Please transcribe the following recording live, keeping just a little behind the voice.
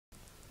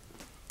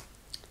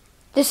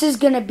This is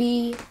going to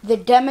be the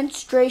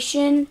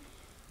demonstration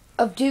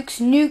of Duke's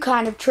new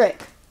kind of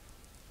trick.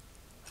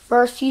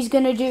 First, he's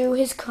going to do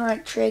his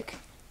current trick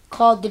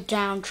called the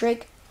down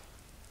trick.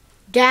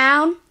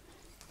 Down.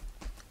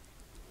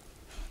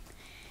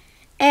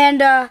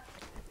 And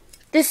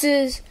this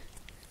is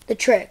the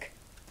trick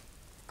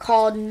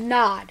called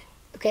nod.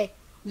 Okay,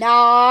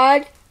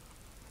 nod.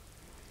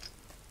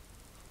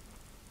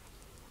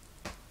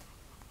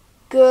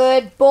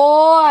 Good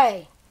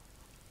boy.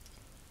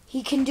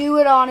 He can do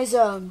it on his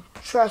own,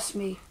 trust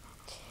me.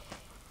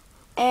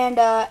 And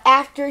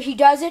after he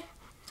does it,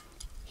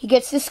 he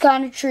gets this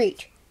kind of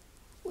treat,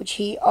 which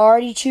he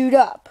already chewed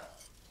up.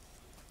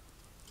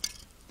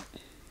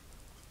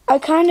 I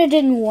kind of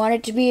didn't want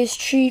it to be his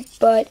treat,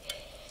 but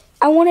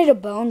I wanted a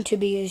bone to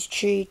be his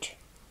treat.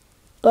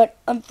 But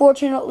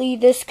unfortunately,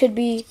 this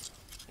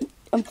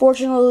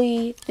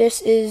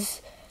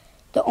is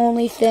the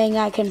only thing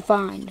I can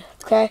find,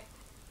 okay?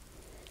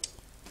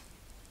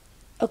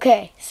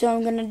 Okay, so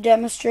I'm going to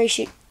demonstrate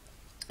it.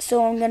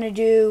 So I'm going to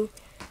do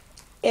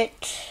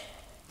it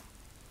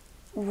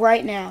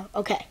right now.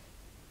 Okay.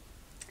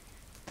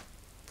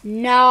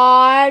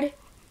 Nod.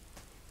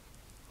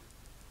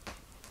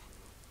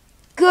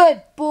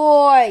 Good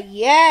boy.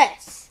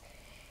 Yes.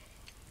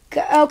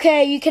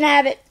 Okay, you can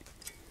have it.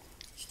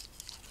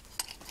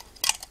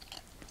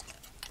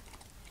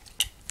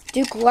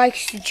 Duke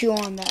likes to chew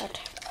on that.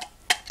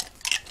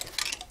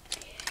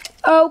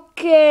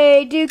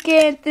 Okay, Duke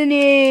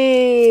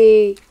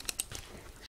Anthony.